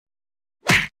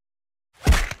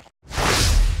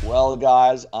Well,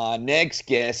 guys, our next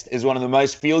guest is one of the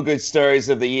most feel-good stories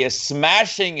of the year,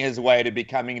 smashing his way to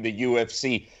becoming the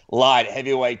UFC light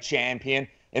heavyweight champion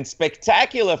in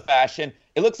spectacular fashion.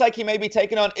 It looks like he may be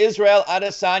taking on Israel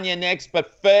Adesanya next,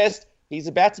 but first, he's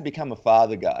about to become a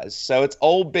father, guys. So it's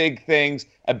all big things.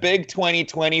 A big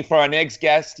 2020 for our next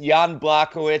guest, Jan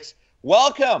Blachowicz.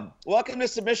 Welcome. Welcome to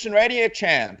Submission Radio,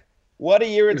 champ. What a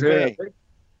year it's been.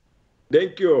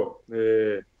 Thank you.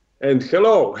 And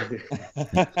hello.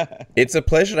 It's a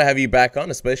pleasure to have you back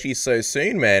on, especially so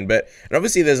soon, man. And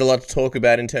obviously there's a lot to talk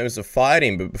about in terms of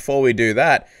fighting. But before we do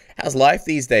that, how's life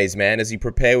these days, man, as you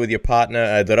prepare with your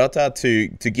partner, Dorota, to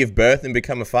give birth and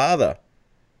become a father?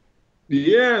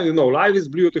 Yeah, life is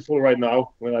beautiful right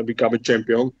now when I become a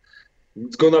champion.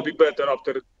 It's going to be better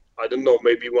after, I don't know,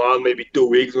 maybe 1, maybe 2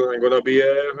 weeks when I'm going to be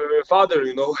a father,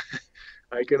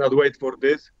 I cannot wait for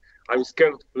this. I'm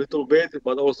scared a little bit,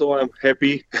 but also I'm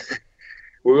happy.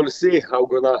 We will see how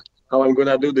I'm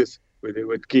gonna do this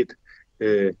with kid.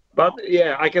 But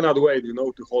yeah, I cannot wait,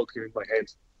 to hold him in my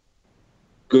hands.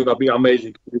 Gonna be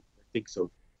amazing. I think so.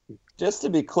 Just to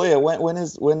be clear, when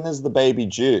is the baby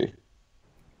due?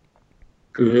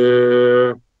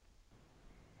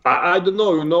 I don't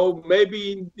know.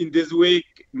 Maybe in this week,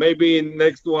 maybe in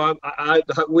next one.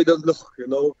 We don't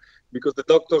know, because the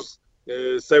doctors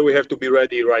say we have to be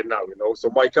ready right now, So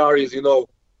my car is, how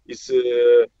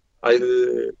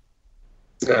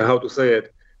to say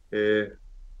it?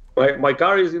 My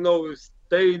car is,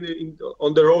 staying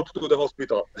on the road to the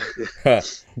hospital.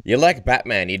 You're like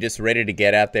Batman. You're just ready to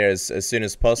get out there as soon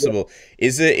as possible. Yeah.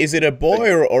 Is it a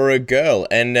boy or a girl?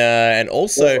 And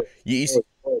also,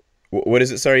 what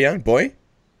is it? Sorry, Jan? Boy?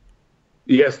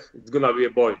 Yes, it's gonna be a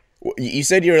boy. You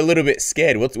said you're a little bit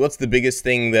scared. What's the biggest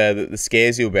thing that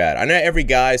scares you about? I know every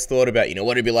guy's thought about,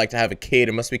 what it'd be like to have a kid.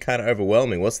 It must be kind of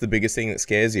overwhelming. What's the biggest thing that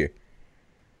scares you?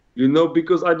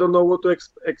 Because I don't know what to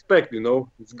expect,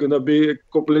 It's going to be a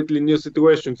completely new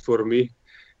situation for me.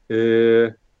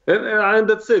 And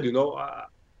that's it,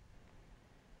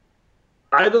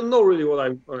 I don't know really what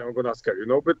I'm going to scare,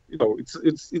 But,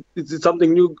 it's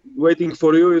something new waiting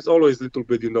for you. It's always a little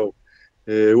bit,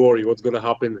 worry what's going to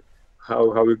happen.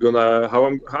 How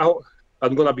I'm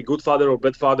gonna be good father or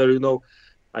bad father,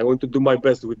 I want to do my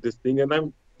best with this thing, and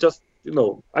I'm just,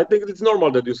 I think it's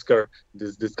normal that you scare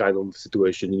this kind of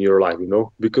situation in your life,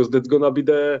 because that's gonna be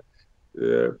the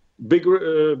big,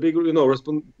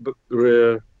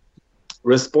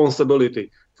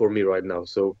 responsibility for me right now.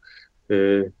 So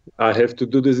I have to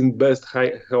do this in best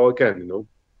how I can,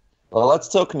 Well, let's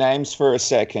talk names for a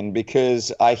second,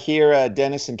 because I hear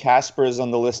Dennis and Casper is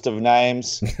on the list of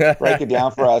names. Break it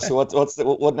down for us.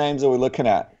 What names are we looking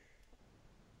at?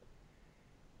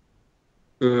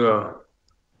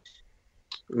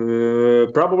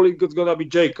 Probably it's gonna be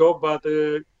Jacob, but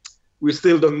we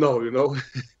still don't know.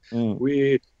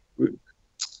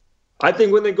 I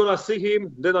think when I'm gonna see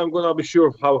him, then I'm gonna be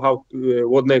sure how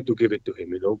what name to give it to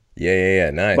him.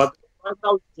 Yeah, nice. But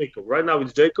right now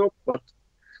it's Jacob. But.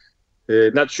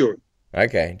 Not sure.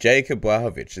 Okay, Jacob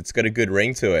Blachowicz. It's got a good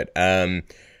ring to it.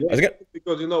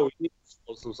 Because it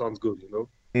also sounds good.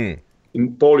 In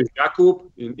Polish,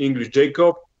 Jakub. In English,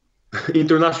 Jacob.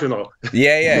 International.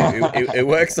 Yeah. It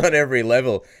works on every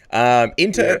level. I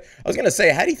was going to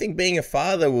say, how do you think being a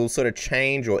father will sort of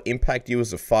change or impact you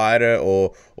as a fighter,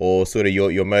 or sort of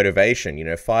your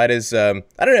motivation? Fighters. I don't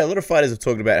know. A lot of fighters have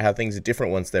talked about how things are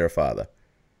different once they're a father.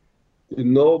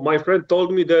 My friend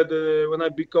told me that when I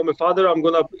become a father, I'm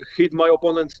going to hit my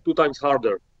opponents 2 times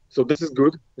harder. So this is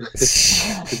good.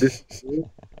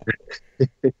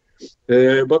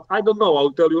 But I don't know.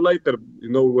 I'll tell you later,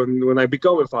 when I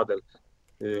become a father.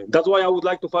 That's why I would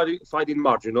like to fight in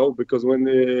March, because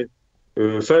when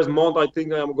first month, I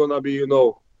think I'm going to be,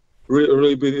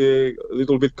 really be a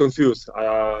little bit confused.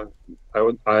 I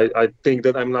think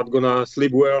that I'm not going to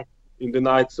sleep well in the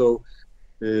night. So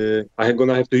I'm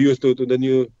gonna have to use to the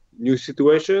new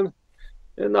situation,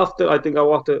 and after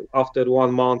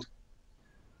 1 month,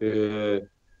 I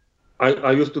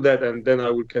used to that, and then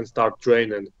I can start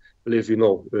train and live,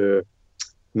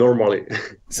 normally.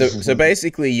 So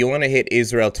basically, you want to hit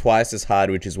Israel twice as hard,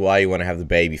 which is why you want to have the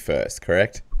baby first,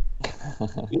 correct?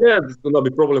 Yeah, it's gonna be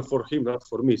a problem for him, not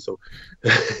for me. So,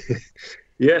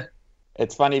 yeah.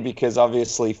 It's funny because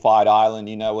obviously Fight Island,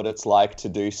 you know what it's like to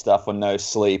do stuff on no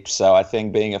sleep. So I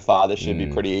think being a father should be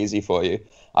pretty easy for you.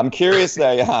 I'm curious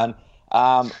though, Jan,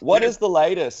 what is the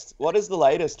latest? What is the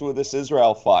latest with this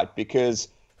Israel fight? Because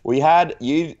we had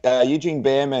Eugene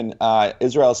Behrman,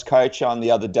 Israel's coach, on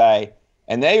the other day,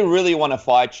 and they really want to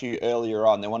fight you earlier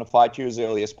on. They want to fight you as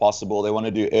early as possible. They want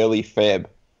to do early Feb.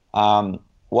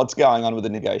 What's going on with the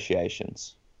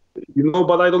negotiations?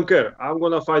 But I don't care. I'm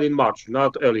gonna fight in March,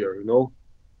 not earlier.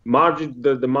 March is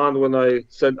the demand when I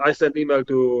sent email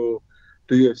to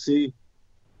UFC.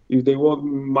 If they want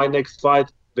my next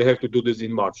fight, they have to do this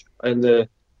in March. And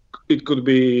it could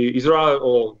be Israel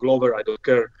or Glover. I don't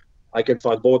care. I can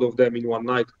fight both of them in one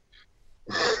night.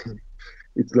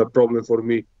 It's not a problem for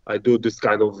me. I do this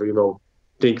kind of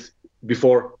things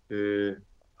before.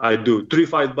 I do 3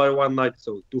 fights by one night,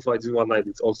 so 2 fights in one night.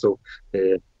 It's also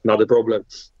not a problem.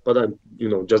 But I'm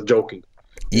just joking.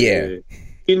 Yeah.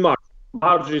 In March.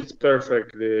 March is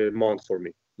perfect month for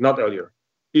me. Not earlier.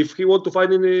 If he want to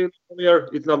fight in the year,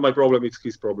 it's not my problem. It's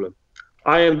his problem.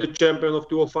 I am the champion of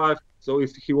 205. So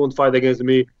if he won't fight against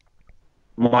me,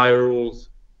 my rules,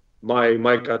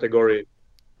 my category,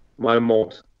 my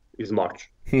month is March.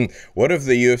 What have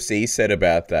the UFC said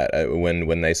about that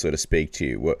when they sort of speak to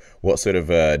you? What sort of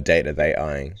date are they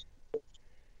eyeing?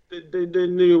 They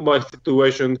knew my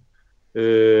situation,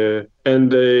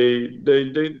 and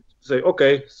they say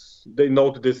okay. They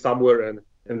note this somewhere,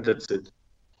 and that's it.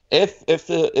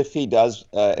 If he does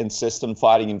insist on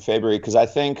fighting in February, because I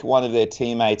think one of their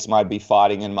teammates might be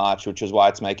fighting in March, which is why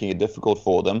it's making it difficult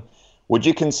for them. Would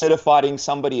you consider fighting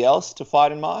somebody else to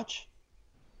fight in March?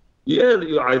 Yeah,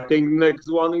 I think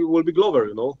next one will be Glover.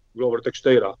 Glover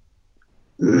Teixeira.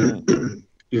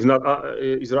 If not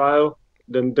Israel,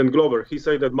 then Glover. He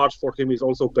said that March for him is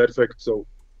also perfect. So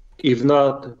if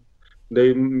not,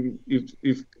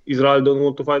 if Israel don't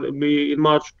want to fight me in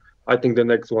March, I think the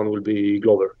next one will be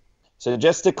Glover. So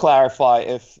just to clarify,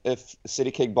 if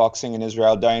City Kickboxing and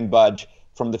Israel don't budge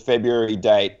from the February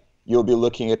date, you'll be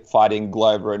looking at fighting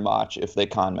Glover in March if they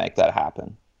can't make that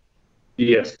happen.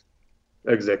 Yes,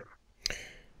 exactly.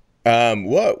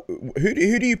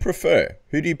 Who do you prefer?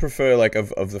 Who do you prefer, like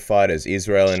of the fighters,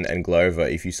 Israel and Glover?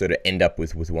 If you sort of end up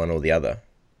with one or the other.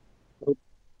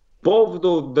 Both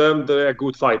of them, they are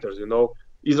good fighters.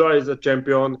 Israel is a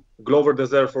champion. Glover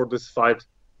deserves for this fight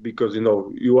because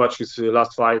you watch his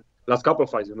last couple of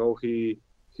fights. He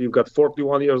got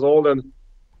 41 years old and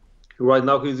right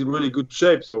now he's in really good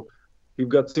shape. So he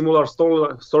got similar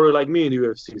story like me in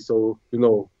UFC. So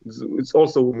it's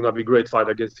also gonna be a great fight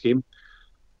against him.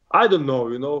 I don't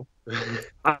know.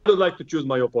 I don't like to choose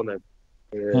my opponent.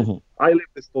 I leave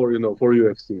this for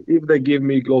UFC. If they give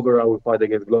me Glover, I will fight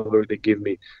against Glover. If they give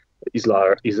me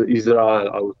Israel,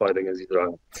 I will fight against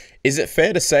Israel. Is it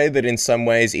fair to say that in some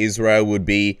ways Israel would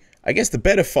be, I guess, the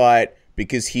better fight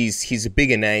because he's a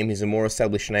bigger name, he's a more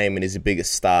established name, and he's a bigger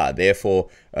star. Therefore,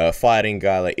 fighting a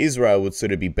guy like Israel would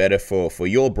sort of be better for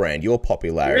your brand, your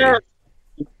popularity. Yeah.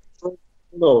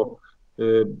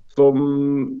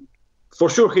 For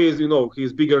sure,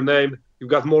 he's bigger name. You've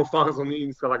got more fans on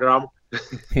Instagram.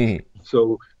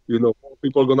 So, more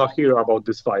people gonna hear about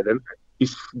this fight. And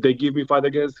if they give me fight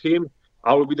against him,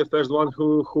 I will be the first one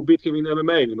who beat him in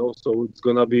MMA, So it's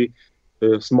gonna be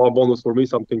a small bonus for me,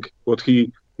 something what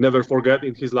he never forget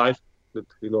in his life. That,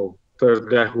 first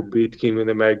guy who beat him in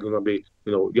MMA gonna be,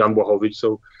 Jan Blachowicz.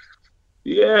 So,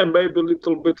 yeah, maybe a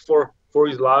little bit for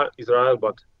Israel,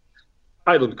 but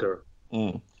I don't care.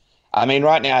 I mean,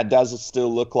 right now it does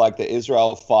still look like the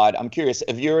Israel fight. I'm curious,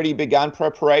 have you already begun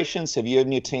preparations? Have you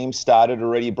and your team started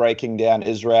already breaking down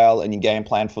Israel and your game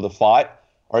plan for the fight?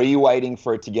 Or are you waiting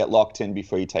for it to get locked in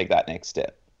before you take that next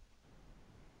step?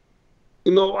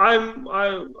 I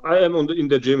am in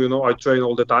the gym. I train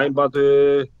all the time, but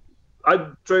I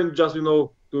train just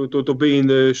to be in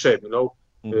the shape.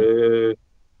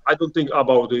 I don't think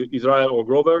about Israel or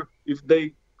Glover. If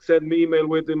they send me email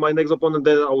with my next opponent,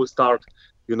 then I will start.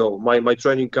 My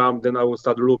training camp. Then I will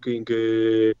start looking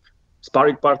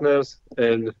sparring partners,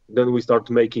 and then we start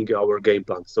making our game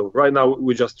plan. So right now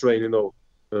we just train.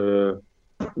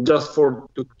 Just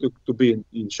to be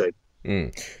in shape.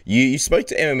 You spoke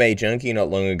to MMA Junkie not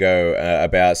long ago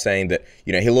about saying that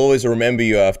he'll always remember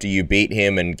you after you beat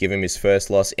him and give him his first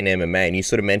loss in MMA, and you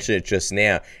sort of mentioned it just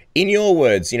now. In your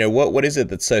words, what is it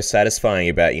that's so satisfying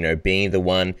about being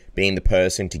the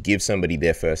person to give somebody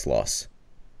their first loss?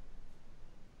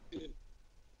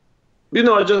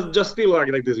 I just feel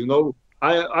like this.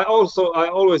 I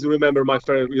always remember my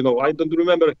first. I don't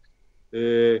remember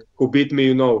who beat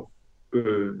me.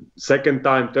 Second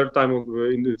time, third time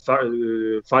in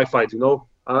the 5 fights.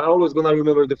 I always gonna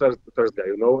remember the first guy.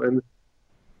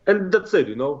 And that's it.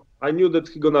 I knew that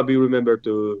he gonna be remembered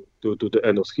to the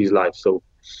end of his life. So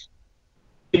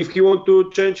if he want to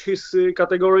change his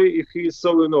category, if he's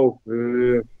so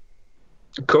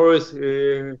curious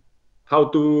how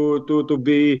to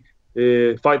be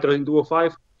fighter in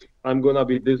 205, I'm gonna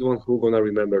be this one who gonna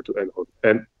remember to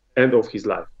end of his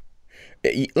life.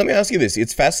 Let me ask you this.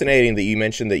 It's fascinating that you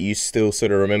mentioned that you still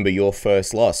sort of remember your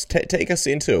first loss. Take us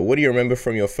into it. What do you remember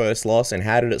from your first loss, and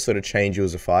how did it sort of change you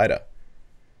as a fighter?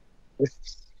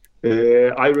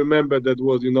 I remember that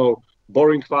was,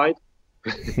 boring fight.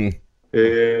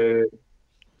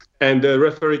 And the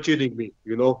referee cheating me,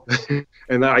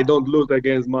 and I don't lose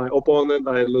against my opponent,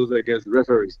 I lose against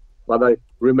referees. But I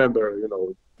remember,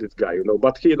 this guy,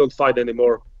 but he don't fight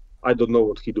anymore. I don't know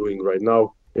what he doing right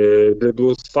now. That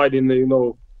was fighting,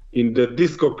 in the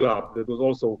disco club. That was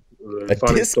also a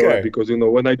funny disco story because,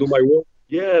 when I do my work,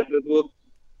 that was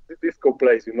the disco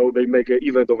place. They make an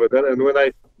event over there, and when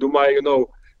I do my,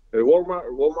 warm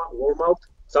out.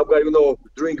 Some guy,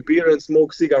 drink beer and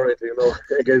smoke cigarette,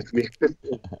 against me. It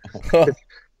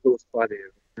was funny.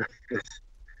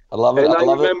 I love it. And I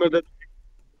love remember that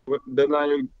then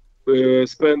I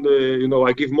spend,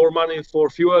 I give more money for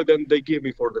fuel than they give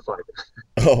me for the fight.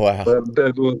 Oh, wow.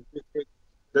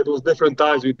 That was different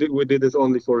times. We did this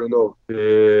only for,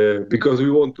 because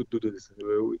we want to do this.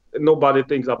 Nobody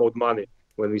thinks about money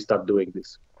when we start doing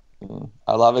this.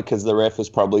 I love it because the ref was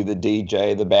probably the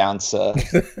DJ, the bouncer,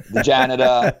 the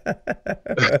janitor,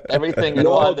 everything in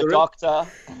one, the doctor.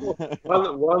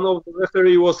 One of the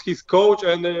referee was his coach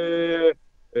and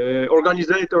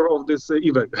organizer of this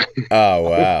event. Oh,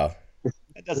 wow.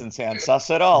 That doesn't sound sus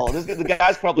at all. The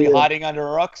guy's probably hiding under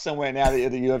a rock somewhere now that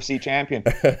you're the UFC champion.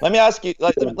 Let me ask you.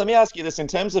 Let me ask you this: in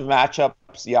terms of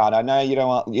matchups, Jan, I know you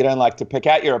don't like to pick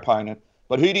out your opponent,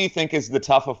 but who do you think is the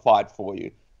tougher fight for you?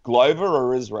 Glover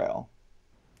or Israel?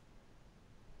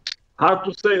 Hard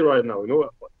to say right now.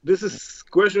 This is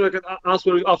question I can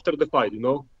answer after the fight.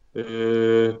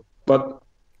 But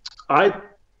I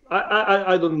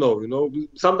don't know.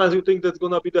 Sometimes you think that's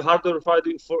gonna be the harder fight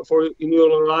for in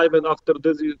your life, and after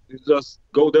this you just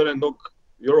go there and knock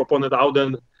your opponent out,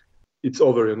 and it's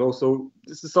over. So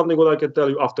this is something what I can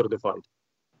tell you after the fight.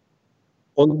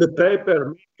 On the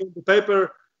paper,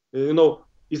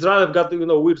 Israel have got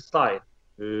weird style.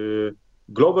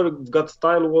 Glover got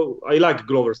style. Well, I like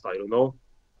Glover style.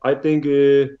 I think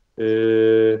that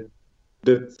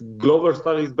Glover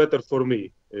style is better for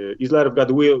me. Israel have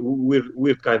got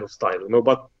weird kind of style.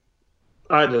 But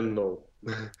I don't know.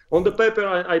 On the paper,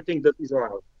 I think that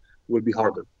Israel will be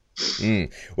harder.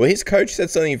 Well, his coach said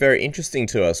something very interesting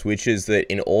to us, which is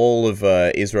that in all of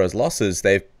Israel's losses,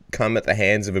 they've come at the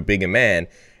hands of a bigger man,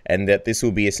 and that this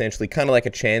will be essentially kind of like a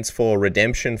chance for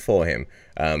redemption for him.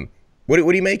 What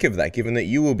do you make of that, given that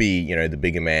you will be, the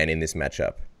bigger man in this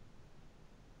matchup?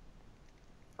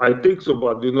 I think so,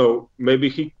 but, maybe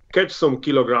he catch some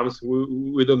kilograms.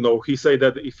 We don't know. He said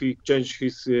that if he change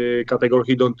his category,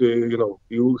 he don't,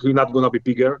 he's not going to be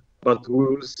bigger, but we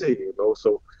will see,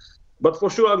 So, but for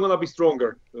sure, I'm going to be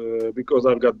stronger because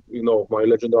I've got, my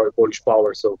legendary Polish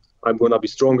power. So I'm going to be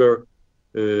stronger.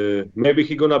 Maybe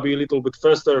he's going to be a little bit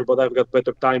faster, but I've got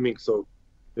better timing. So,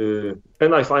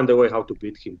 and I find a way how to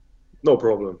beat him. No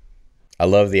problem. I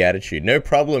love the attitude. No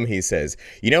problem, he says.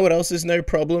 You know what else is no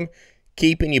problem?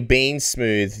 Keeping your beans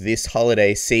smooth this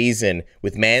holiday season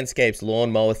with Manscaped's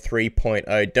Lawnmower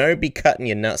 3.0. Don't be cutting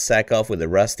your nutsack off with a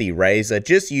rusty razor.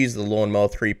 Just use the Lawnmower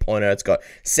 3.0. It's got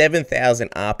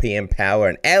 7,000 RPM power,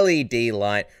 an LED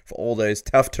light for all those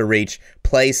tough-to-reach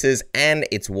places, and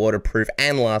it's waterproof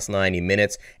and lasts 90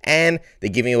 minutes. And they're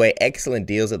giving away excellent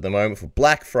deals at the moment for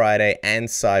Black Friday and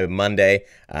Cyber Monday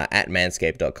at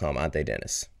manscaped.com, aren't they,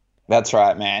 Dennis? That's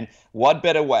right, man. What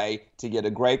better way to get a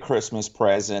great Christmas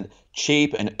present,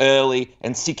 cheap and early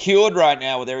and secured right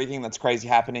now with everything that's crazy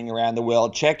happening around the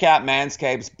world? Check out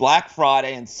Manscaped's Black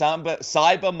Friday and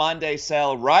Cyber Monday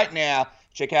sale right now.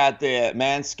 Check out their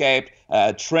Manscaped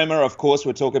trimmer. Of course,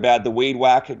 we'll talk about the weed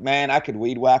whacker. Man, I could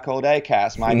weed whack all day,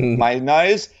 Cass. My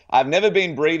nose, I've never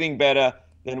been breathing better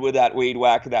than with that weed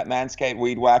whacker, that Manscaped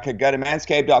weed whacker. Go to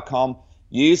manscaped.com,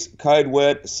 use code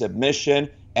word submission,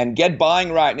 and get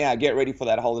buying right now. Get ready for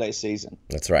that holiday season.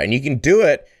 That's right. And you can do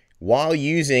it while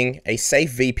using a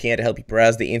safe VPN to help you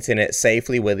browse the internet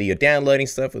safely, whether you're downloading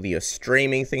stuff, whether you're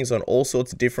streaming things on all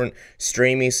sorts of different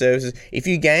streaming services. If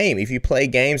you play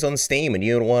games on Steam and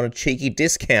you don't want a cheeky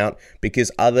discount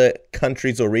because other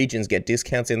countries or regions get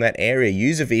discounts in that area,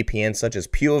 use a VPN such as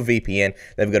PureVPN.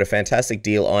 They've got a fantastic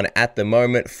deal on at the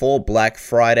moment for Black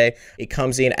Friday. It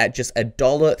comes in at just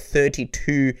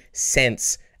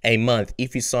 $1.32 a month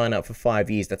if you sign up for 5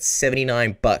 years. That's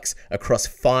 $79 across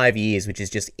 5 years, which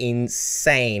is just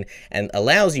insane, and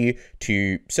allows you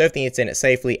to surf the internet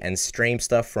safely and stream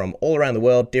stuff from all around the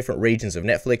world, different regions of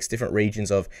Netflix, different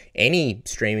regions of any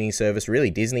streaming service,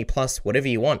 really, Disney Plus, whatever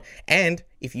you want. And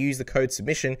if you use the code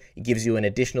submission, it gives you an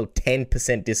additional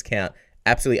 10% discount.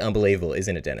 Absolutely unbelievable,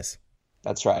 isn't it, Dennis?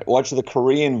 That's right. Watch the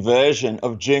Korean version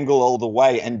of Jingle All the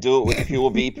Way and do it with Pure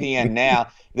VPN now.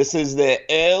 This is their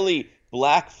early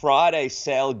Black Friday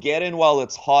sale. Get in while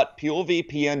it's hot.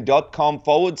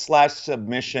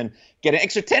 purevpn.com/submission. Get an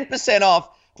extra 10% off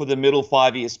for the middle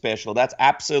 5-year special. That's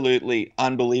absolutely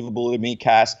unbelievable to me,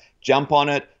 Cass. Jump on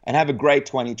it and have a great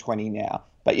 2020 now.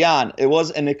 But Jan, it was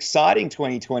an exciting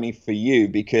 2020 for you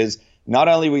because not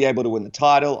only were you able to win the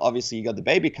title, obviously you got the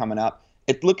baby coming up.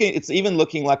 It's even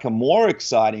looking like a more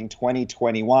exciting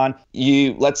 2021.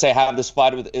 You, let's say, have this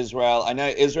fight with Israel. I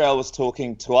know Israel was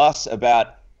talking to us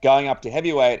about going up to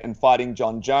heavyweight and fighting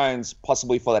Jon Jones,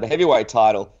 possibly for that heavyweight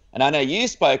title. And I know you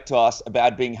spoke to us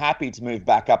about being happy to move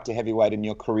back up to heavyweight in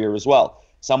your career as well.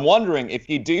 So I'm wondering, if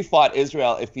you do fight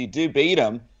Israel, if you do beat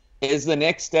him, is the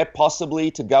next step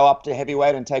possibly to go up to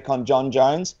heavyweight and take on Jon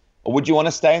Jones? Or would you want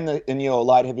to stay in your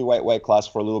light heavyweight weight class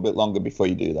for a little bit longer before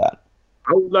you do that?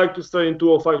 I would like to stay in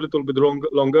 205 a little bit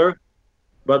longer,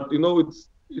 but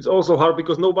it's also hard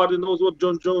because nobody knows what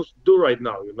Jon Jones do right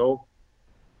now.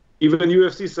 Even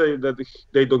UFC say that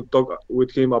they don't talk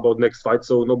with him about next fight,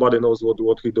 so nobody knows what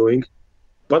he's doing.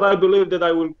 But I believe that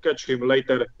I will catch him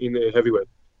later in heavyweight.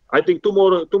 I think two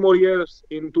more years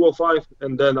in 205,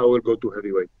 and then I will go to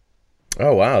heavyweight.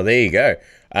 Oh wow, there you go.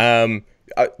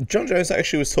 Jon Jones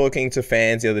actually was talking to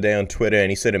fans the other day on Twitter,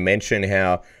 and he sort of mentioned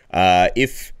how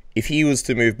if he was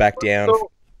to move back down,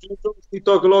 he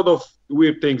talk a lot of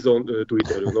weird things on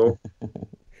Twitter.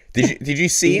 Did you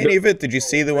see any of it? Did you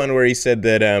see the one where he said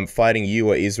that fighting you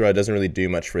or Israel doesn't really do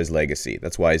much for his legacy?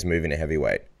 That's why he's moving to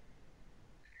heavyweight.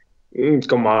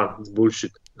 Come on, it's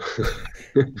bullshit.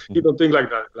 He don't think like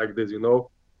that, like this.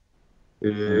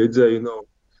 It's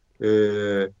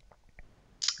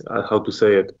how to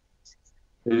say it.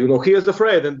 He is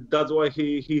afraid, and that's why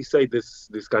he say this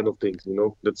kind of things.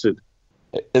 That's it.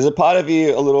 Is a part of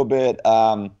you a little bit,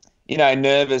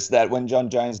 nervous that when Jon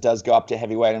Jones does go up to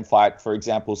heavyweight and fight, for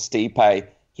example, Stipe,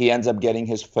 he ends up getting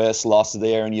his first loss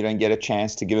there, and you don't get a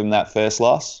chance to give him that first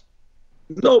loss?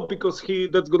 No, because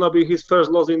that's gonna be his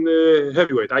first loss in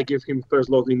heavyweight. I give him first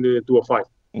loss in 205,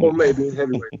 or maybe in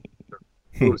heavyweight.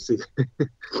 We'll see.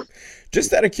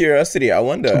 Just out of curiosity, I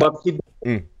wonder. But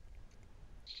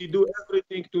he do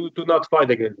everything to not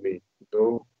fight against me.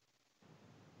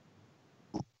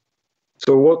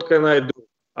 So what can I do?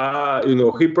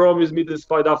 He promised me this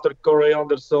fight after Corey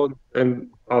Anderson,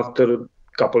 and after a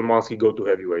couple months he go to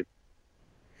heavyweight.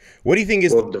 What do you think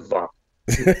is what the fuck?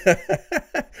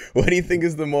 What do you think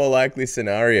is the more likely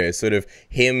scenario? Sort of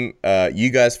him,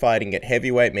 you guys fighting at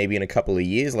heavyweight maybe in a couple of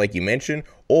years, like you mentioned,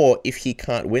 or if he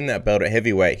can't win that belt at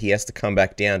heavyweight, he has to come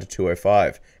back down to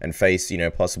 205 and face,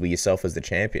 possibly yourself as the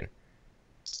champion.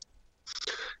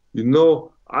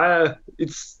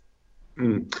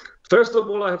 First of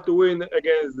all, I have to win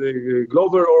against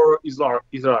Glover or Israel.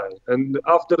 And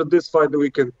after this fight, we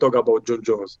can talk about Jon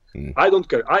Jones. I don't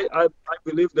care. I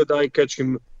believe that I catch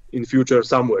him in future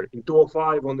somewhere, in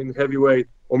 205, or in heavyweight,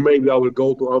 or maybe I will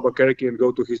go to Albuquerque and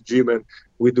go to his gym and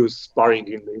we do sparring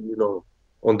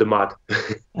on the mat.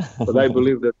 But I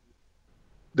believe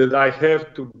that I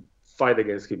have to fight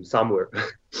against him somewhere,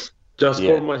 just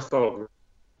for myself.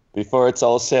 Before it's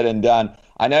all said and done.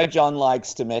 I know Jon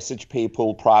likes to message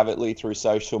people privately through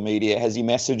social media. Has he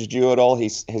messaged you at all?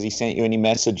 Has he sent you any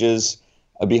messages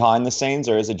behind the scenes,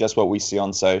 or is it just what we see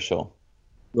on social?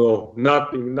 No,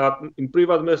 nothing. Not in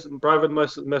private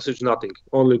message. Nothing.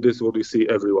 Only this what we see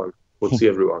everyone. Would see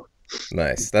everyone.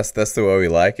 Nice. That's the way we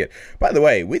like it. By the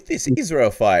way, with this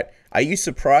Israel fight, are you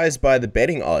surprised by the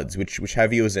betting odds, which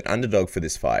have you as an underdog for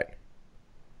this fight?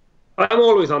 I'm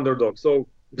always underdog. So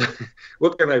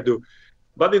what can I do?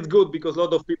 But it's good because a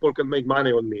lot of people can make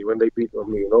money on me when they beat on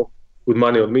me, put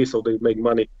money on me, so they make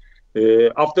money.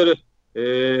 After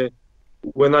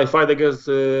when I fight against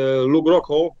Luke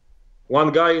Rockhold,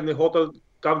 one guy in the hotel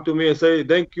come to me and say,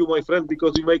 "Thank you, my friend,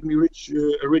 because you make me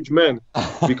a rich man,"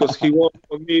 because he won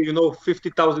on me,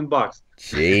 $50,000.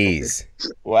 Jeez!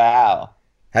 Wow.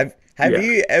 Have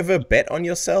you ever bet on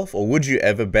yourself, or would you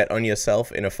ever bet on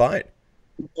yourself in a fight?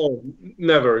 No,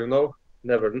 never.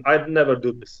 Never. I'd never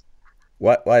do this.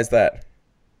 Why is that?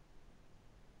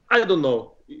 I don't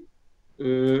know.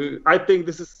 I think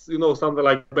this is, something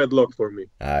like bad luck for me.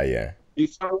 Yeah.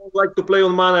 If I would like to play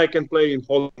on money, I can play in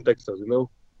Holland, Texas,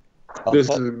 This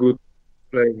is good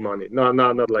playing money. No,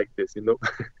 not like this,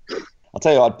 I'll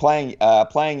tell you what,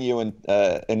 playing you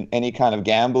in any kind of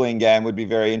gambling game would be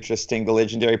very interesting. The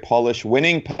legendary Polish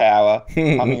winning power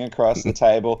coming across the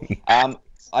table.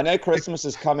 I know Christmas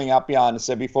is coming up, Jan.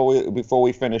 So before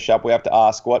we finish up, we have to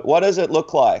ask what does it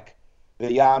look like,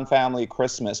 the Jan family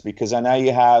Christmas? Because I know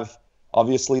you have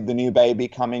obviously the new baby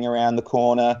coming around the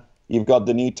corner. You've got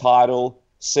the new title.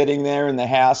 sitting there in the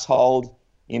household.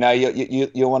 You know,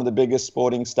 you're one of the biggest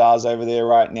sporting stars over there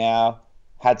right now.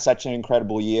 Had such an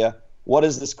incredible year. What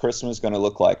is this Christmas going to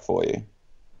look like for you?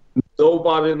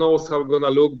 Nobody knows how it's gonna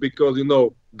look because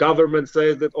government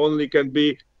says that only can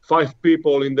be 5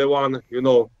 people in the one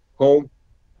home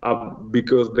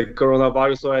because the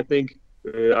coronavirus. So I think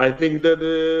that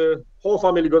the whole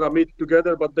family gonna meet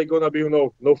together, but they're gonna be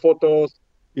no photos,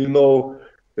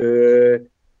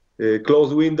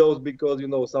 closed windows because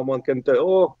someone can tell,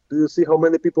 oh, do you see how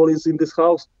many people is in this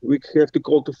house? We have to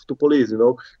call to police.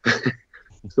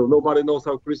 So nobody knows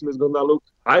how Christmas is gonna look.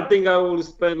 I think I will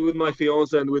spend with my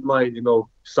fiance and with my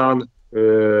son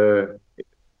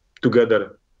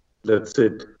together. That's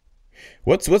it.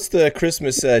 What's the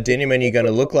Christmas dinner menu going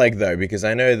to look like though? Because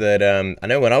I know that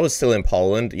when I was still in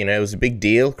Poland, it was a big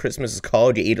deal. Christmas is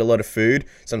cold. You eat a lot of food.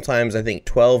 Sometimes I think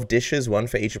 12 dishes, one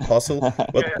for each apostle.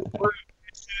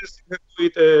 You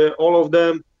eat all of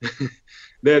them.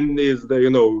 Then is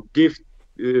the gift.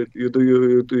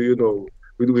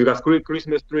 We got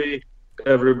Christmas tree.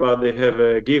 Everybody have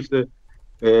a gift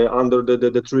under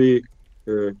the tree.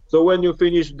 So when you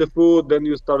finish the food, then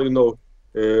you start,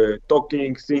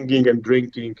 talking, singing, and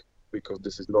drinking because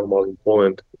this is normal in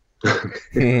Poland.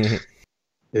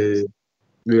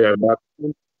 Yeah, but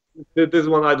this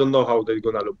one I don't know how they're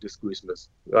gonna look this Christmas.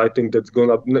 I think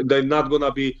they're not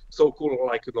gonna be so cool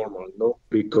like normal,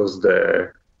 because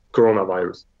the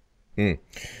coronavirus. All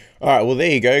right, well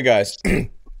there you go, guys.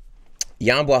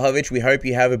 Jan Blachowicz, we hope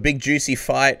you have a big juicy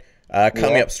fight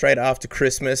coming up straight after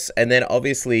Christmas, and then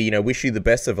obviously, wish you the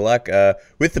best of luck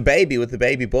with the baby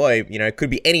boy. It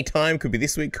could be any time, could be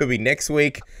this week, could be next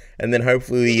week, and then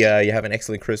hopefully you have an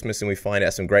excellent Christmas and we find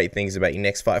out some great things about your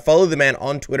next fight. Follow the man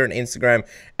on Twitter and Instagram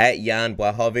at Jan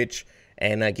Blachowicz,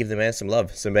 and give the man some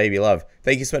love, some baby love.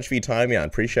 Thank you so much for your time, Jan.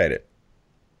 Appreciate it.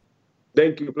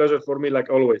 Thank you. Pleasure for me,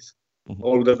 like always.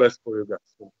 All the best for you guys.